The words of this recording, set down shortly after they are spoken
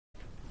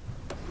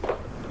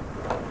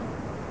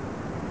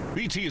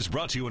BT is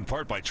brought to you in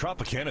part by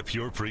Tropicana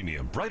Pure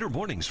Premium. Brighter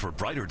mornings for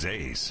brighter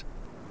days.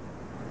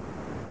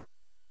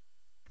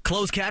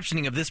 Closed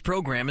captioning of this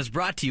program is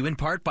brought to you in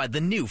part by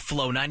the new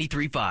Flow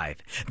 93.5.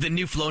 The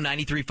new Flow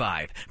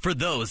 93.5 for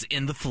those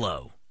in the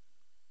flow.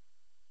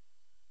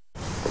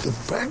 The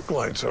bank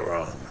lights are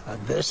on.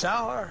 At this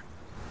hour?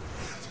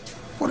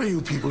 What are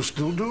you people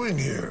still doing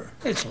here?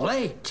 It's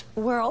late.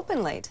 We're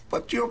open late.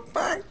 But you're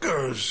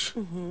bankers.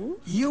 Mm-hmm.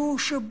 You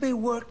should be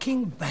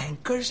working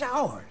banker's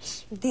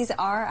hours. These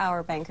are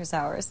our banker's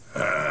hours.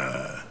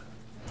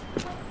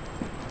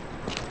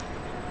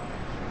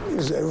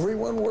 Is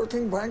everyone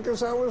working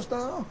banker's hours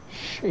now?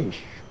 Sheesh.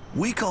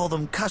 We call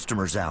them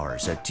customers'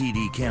 hours at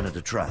TD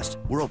Canada Trust.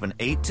 We're open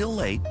 8 till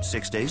late,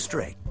 6 days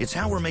straight. It's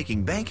how we're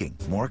making banking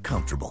more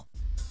comfortable.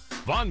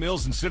 Vaughan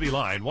Mills and City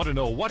Line want to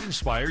know what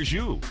inspires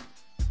you.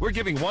 We're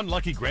giving one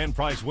lucky grand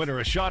prize winner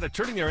a shot at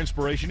turning their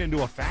inspiration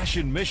into a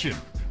fashion mission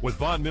with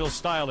Vaughan Mills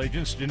style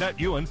agents Jeanette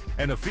Ewan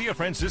and Afia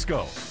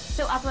Francisco.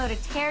 So upload a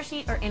tear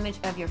sheet or image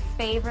of your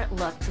favorite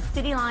look to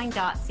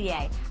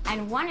cityline.ca,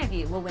 and one of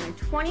you will win a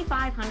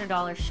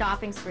 $2,500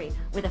 shopping spree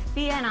with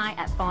Afia and I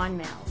at Vaughan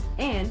Mills.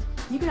 And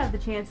you could have the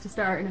chance to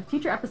star in a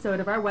future episode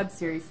of our web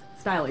series,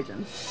 Style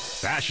Agents.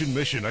 Fashion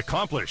mission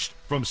accomplished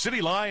from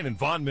City Line and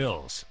Vaughan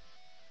Mills.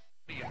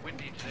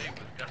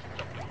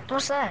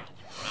 What's that?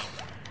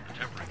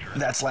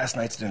 That's last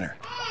night's dinner.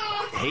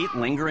 Hate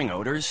lingering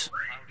odors?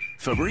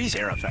 Febreze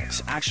Air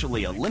Effects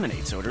actually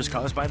eliminates odors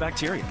caused by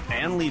bacteria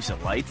and leaves a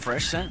light,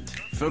 fresh scent.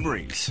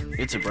 Febreze,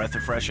 it's a breath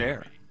of fresh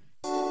air.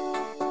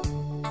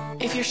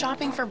 If you're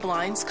shopping for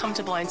blinds, come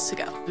to Blinds to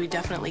Go. We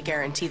definitely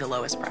guarantee the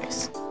lowest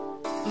price.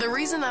 The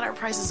reason that our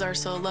prices are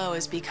so low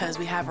is because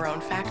we have our own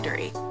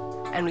factory,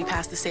 and we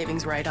pass the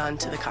savings right on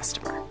to the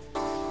customer.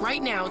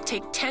 Right now,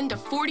 take 10 to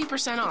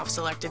 40% off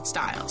selected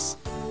styles.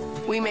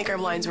 We make our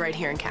blinds right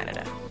here in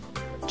Canada.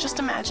 Just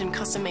imagine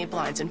custom-made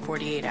blinds in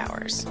 48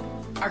 hours.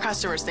 Our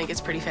customers think it's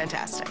pretty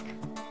fantastic.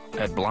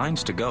 At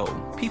Blinds to Go,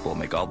 people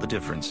make all the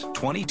difference.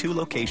 22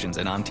 locations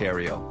in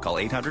Ontario. Call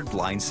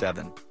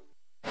 800-BLIND-7.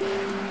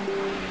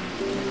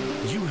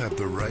 You have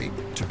the right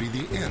to be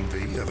the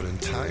envy of an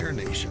entire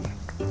nation.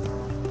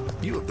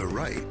 You have the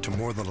right to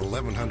more than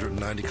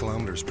 1,190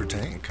 kilometers per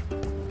tank.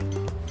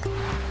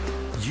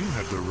 You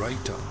have the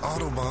right to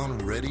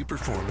Autobahn-ready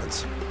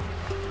performance.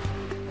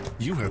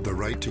 You have the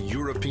right to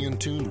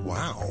European-tuned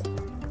wow.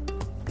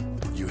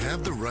 You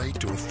have the right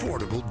to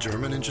affordable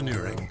German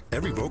engineering.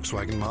 Every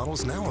Volkswagen model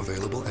is now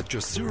available at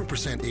just 0%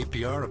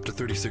 APR up to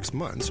 36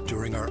 months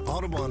during our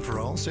Autobahn for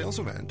All sales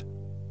event.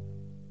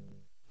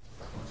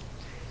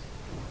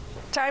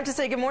 Time to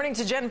say good morning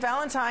to Jen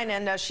Valentine,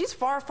 and she's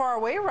far, far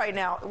away right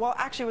now. Well,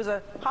 actually, it was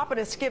a hop and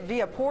a skip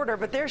via Porter,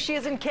 but there she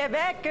is in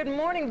Quebec. Good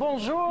morning,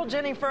 bonjour,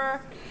 Jennifer.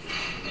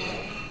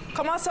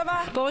 Comment ça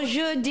va?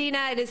 Bonjour,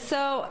 Dina. It is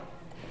so...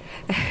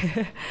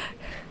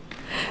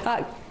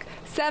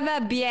 Ça va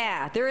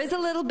bien. There is a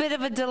little bit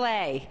of a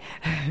delay.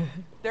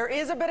 There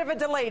is a bit of a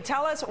delay.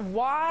 Tell us,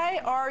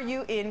 why are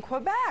you in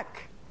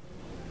Quebec?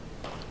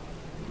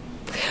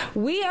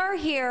 We are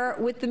here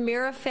with the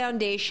Mira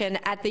Foundation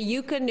at the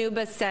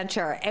Eukanuba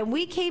Center, and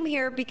we came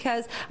here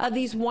because of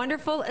these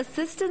wonderful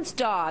assistance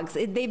dogs.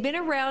 They've been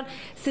around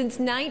since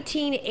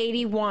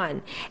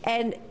 1981,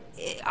 and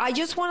I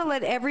just want to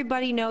let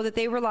everybody know that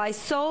they rely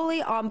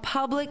solely on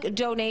public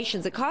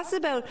donations. It costs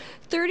about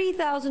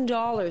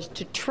 $30,000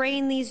 to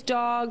train these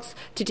dogs,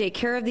 to take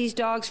care of these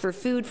dogs, for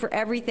food, for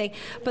everything.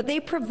 But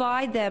they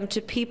provide them to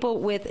people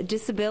with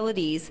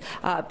disabilities,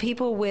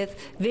 people with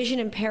vision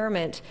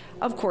impairment,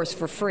 of course,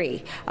 for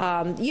free.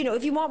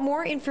 If you want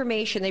more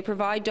information, they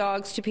provide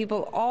dogs to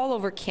people all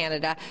over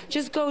Canada.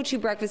 Just go to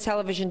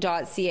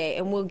breakfasttelevision.ca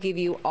and we'll give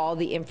you all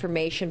the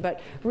information.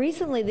 But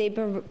recently, they've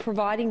been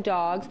providing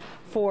dogs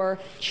for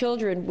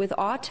children with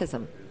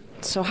autism.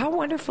 So how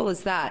wonderful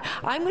is that?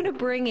 I'm going to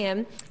bring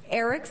in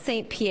Euk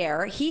St.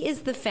 Pierre. He is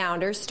the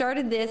founder,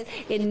 started this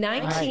in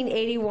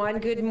 1981. Hi.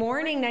 Good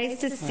morning. Nice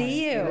to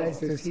see you. Nice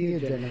to see you,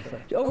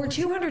 Jennifer. Over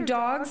 200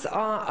 dogs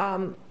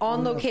on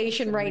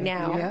location right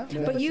now.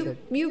 Yeah, but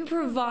you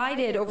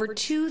provided over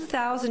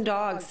 2,000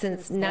 dogs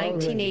since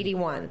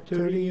 1981.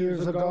 30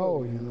 years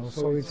ago,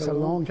 so it's a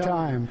long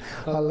time.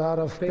 A lot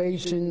of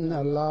patience,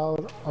 a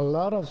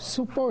lot of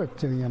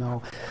support,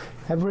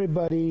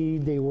 Everybody,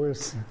 they were...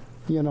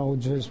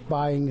 just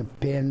buying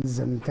pins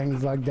and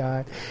things like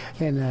that.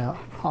 And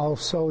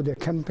also the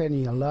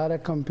company, a lot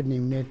of company,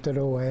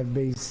 Metro,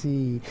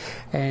 RBC,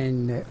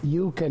 and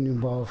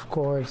Eukanuba, of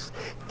course,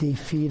 they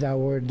feed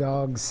our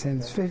dogs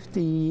since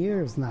 50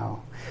 years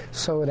now.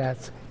 So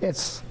that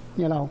it's,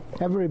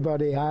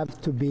 everybody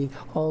have to be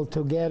all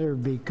together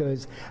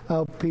because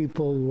help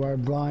people who are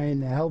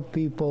blind, help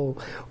people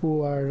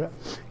who are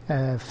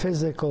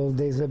physical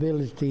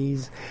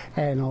disabilities,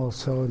 and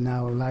also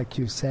now, like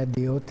you said,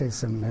 the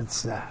autism.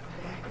 It's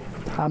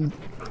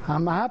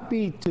I'm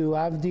happy to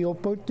have the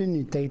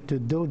opportunity to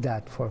do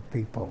that for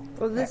people.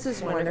 Well, this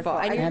is wonderful.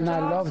 And I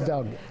love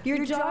dogs.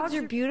 Your dogs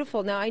are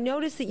beautiful. Now, I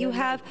noticed that you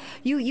have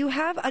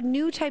a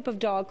new type of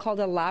dog called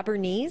a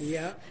Labernese.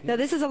 Yeah. Now,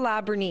 this is a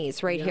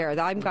Labernese right here.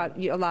 I've got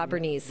a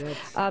Labernese.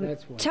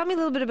 That's tell me a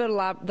little bit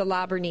about the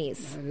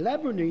Labernese.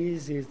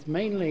 Labernese is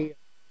mainly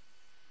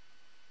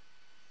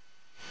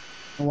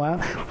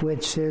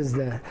which is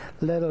the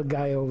little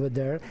guy over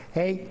there,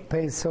 8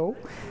 peso,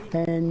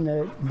 and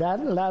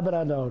that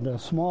Labrador, the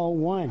small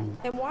one.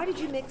 And why did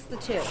you mix the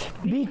two?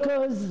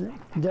 Because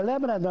the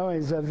Labrador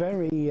is a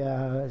very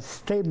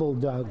stable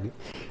dog.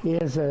 He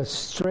is a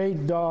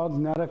straight dog,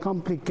 not a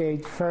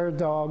complicated, fair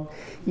dog.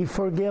 He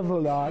forgives a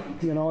lot.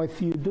 You know,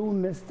 if you do a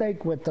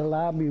mistake with the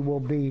Lab, he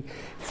will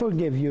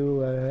forgive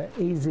you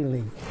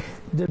easily.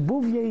 The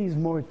Bouvier is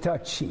more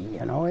touchy.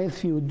 You know,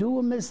 if you do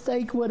a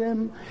mistake with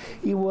him,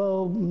 he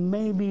will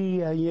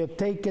maybe you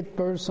take it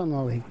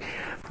personally.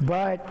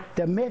 But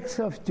the mix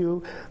of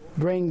two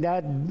bring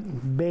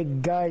that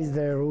big guys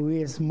there who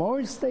is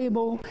more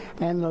stable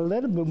and a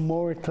little bit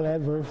more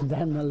clever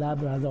than the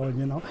Labrador,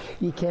 you know.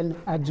 He can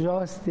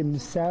adjust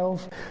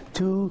himself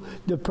to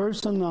the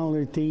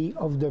personality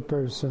of the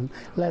person.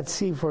 Let's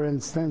see, for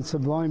instance, a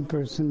blind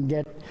person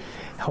get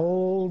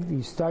old,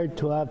 he start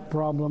to have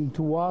problem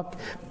to walk,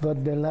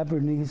 but the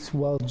Labernese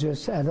will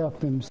just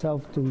adapt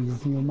himself to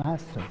his new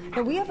master.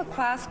 And we have a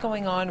class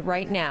going on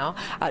right now.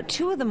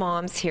 Two of the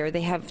moms here,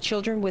 they have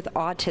children with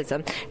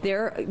autism.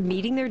 They're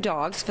meeting their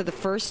dogs for the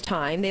first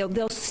time.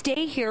 They'll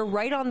stay here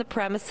right on the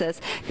premises.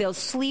 They'll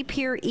sleep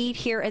here, eat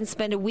here, and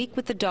spend a week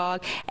with the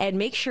dog and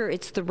make sure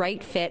it's the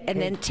right fit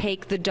and then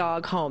take the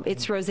dog home.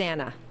 It's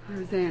Rosanna.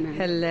 Rosanna.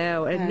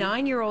 Hello. A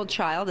 9-year-old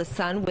child, a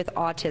son with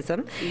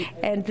autism,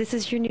 and this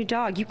is your new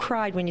dog. You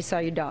cried when you saw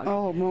your dog.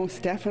 Oh,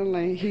 most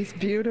definitely. He's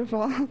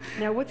beautiful.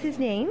 Now, what's his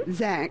name?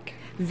 Zach.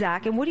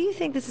 Zach. And what do you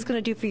think this is going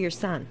to do for your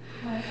son?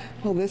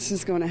 Well, this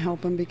is going to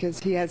help him because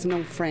he has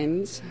no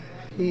friends.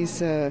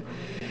 He's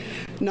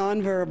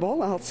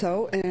nonverbal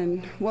also,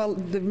 and well,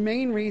 the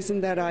main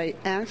reason that I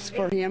asked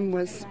for him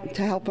was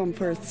to help him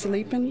for a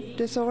sleeping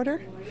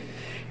disorder.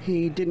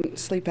 He didn't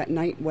sleep at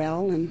night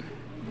well, and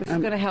this is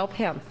going to help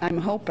him. I'm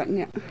hoping,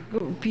 yeah.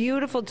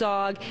 Beautiful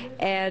dog,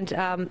 and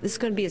this is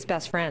going to be his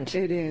best friend.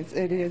 It is,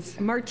 it is.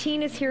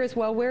 Martine is here as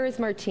well. Where is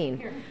Martine?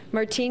 Here.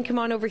 Martine, come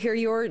on over here.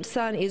 Your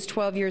son is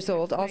 12 years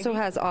old, also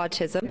has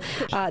autism.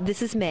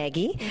 This is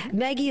Maggie.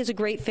 Maggie is a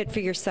great fit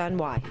for your son.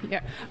 Why?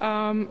 Yeah,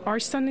 our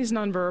son is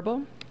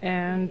nonverbal,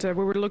 and we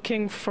were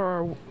looking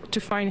to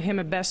find him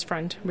a best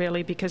friend,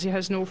 really, because he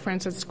has no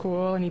friends at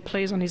school and he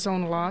plays on his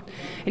own a lot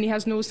and he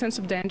has no sense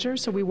of danger.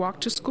 So we walk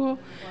to school,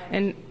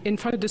 and in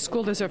front of the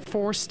school there's a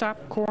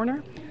 4-stop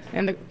corner,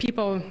 and the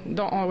people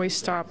don't always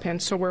stop, and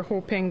so we're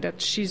hoping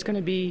that she's going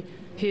to be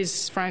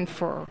his friend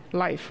for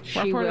life,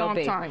 for a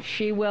long time.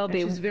 She will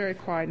be. She's very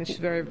quiet and she's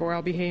very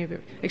well behaved,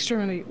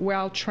 extremely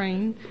well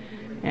trained,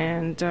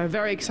 and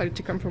very excited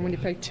to come from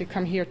Winnipeg to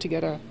come here to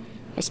get a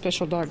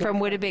special dog. From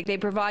Winnipeg. They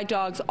provide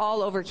dogs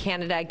all over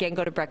Canada. Again,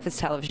 go to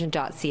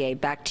breakfasttelevision.ca.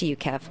 Back to you,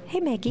 Kev. Hey,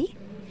 Maggie.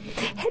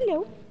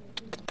 Hello.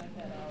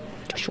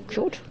 So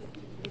cute.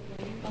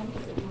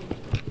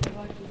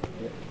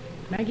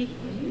 Maggie?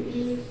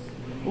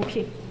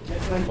 Okay.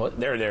 Well,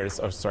 there it is.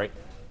 Oh, sorry.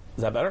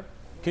 Is that better?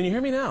 Can you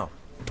hear me now?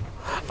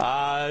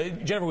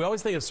 Jennifer, we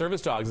always think of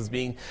service dogs as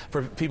being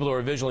for people who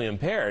are visually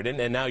impaired,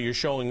 and now you're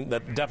showing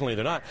that definitely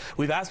they're not.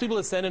 We've asked people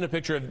to send in a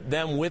picture of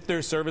them with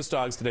their service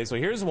dogs today. So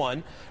here's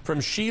one from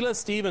Sheila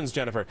Stevens,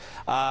 Jennifer.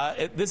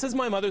 This is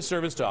my mother's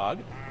service dog.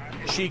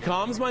 She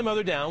calms my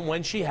mother down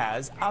when she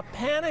has a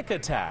panic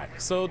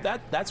attack. So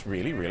that's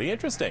really, really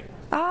interesting.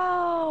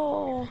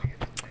 Oh.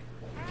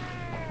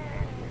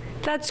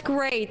 That's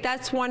great.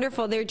 That's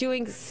wonderful. They're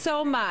doing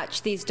so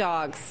much, these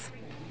dogs.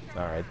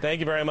 All right. Thank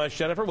you very much,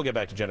 Jennifer. We'll get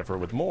back to Jennifer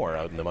with more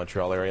out in the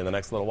Montreal area in the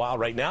next little while.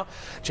 Right now,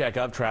 check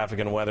out traffic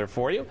and weather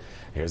for you.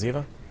 Here's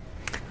Eva.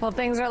 Well,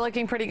 things are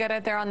looking pretty good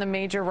out there on the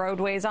major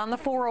roadways. On the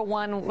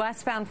 401,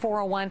 westbound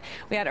 401,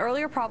 we had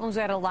earlier problems.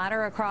 We had a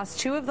ladder across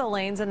 2 of the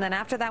lanes, and then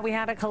after that we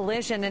had a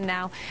collision, and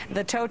now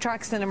the tow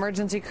trucks and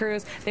emergency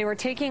crews, they were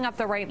taking up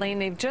the right lane.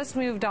 They've just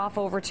moved off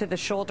over to the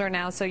shoulder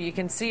now, so you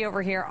can see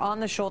over here on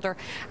the shoulder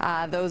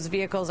those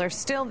vehicles are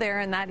still there,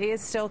 and that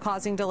is still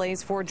causing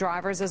delays for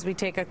drivers. As we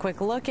take a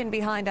quick look in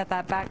behind at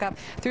that backup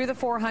through the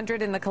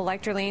 400 in the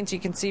collector lanes, you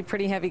can see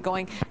pretty heavy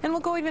going, and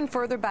we'll go even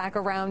further back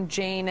around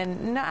Jane,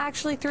 and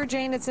actually through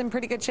Jane it's in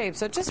pretty good shape.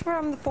 So just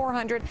from the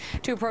 400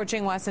 to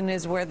approaching Weston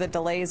is where the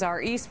delays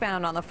are.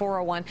 Eastbound on the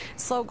 401,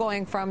 slow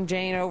going from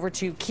Jane over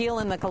to Keele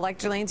in the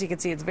collector lanes. You can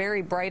see it's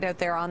very bright out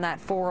there on that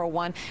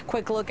 401.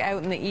 Quick look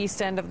out in the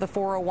east end of the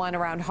 401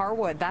 around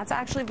Harwood. That's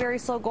actually very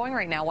slow going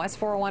right now. West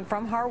 401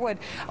 from Harwood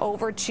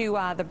over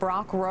to the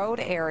Brock Road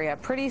area.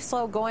 Pretty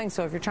slow going.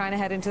 So if you're trying to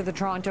head into the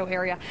Toronto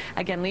area,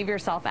 again, leave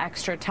yourself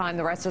extra time.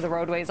 The rest of the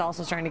roadway is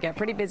also starting to get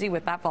pretty busy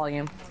with that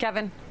volume.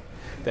 Kevin.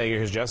 Thank you.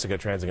 Here's Jessica,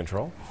 Transit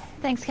Control.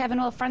 Thanks, Kevin.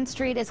 Well, Front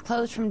Street is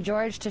closed from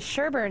George to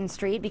Sherburne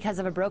Street because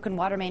of a broken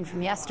water main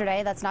from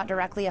yesterday. That's not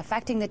directly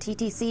affecting the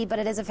TTC, but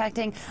it is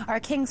affecting our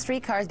King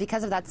streetcars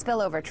because of that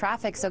spillover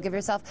traffic, so give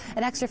yourself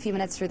an extra few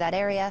minutes through that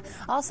area.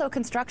 Also,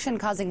 construction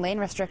causing lane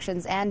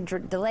restrictions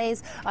and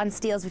delays on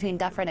Steeles between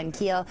Dufferin and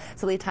Kiel,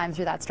 so leave time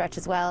through that stretch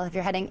as well. If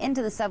you're heading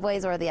into the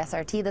subways or the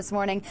SRT this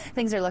morning,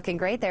 things are looking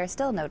great. There are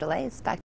still no delays. Back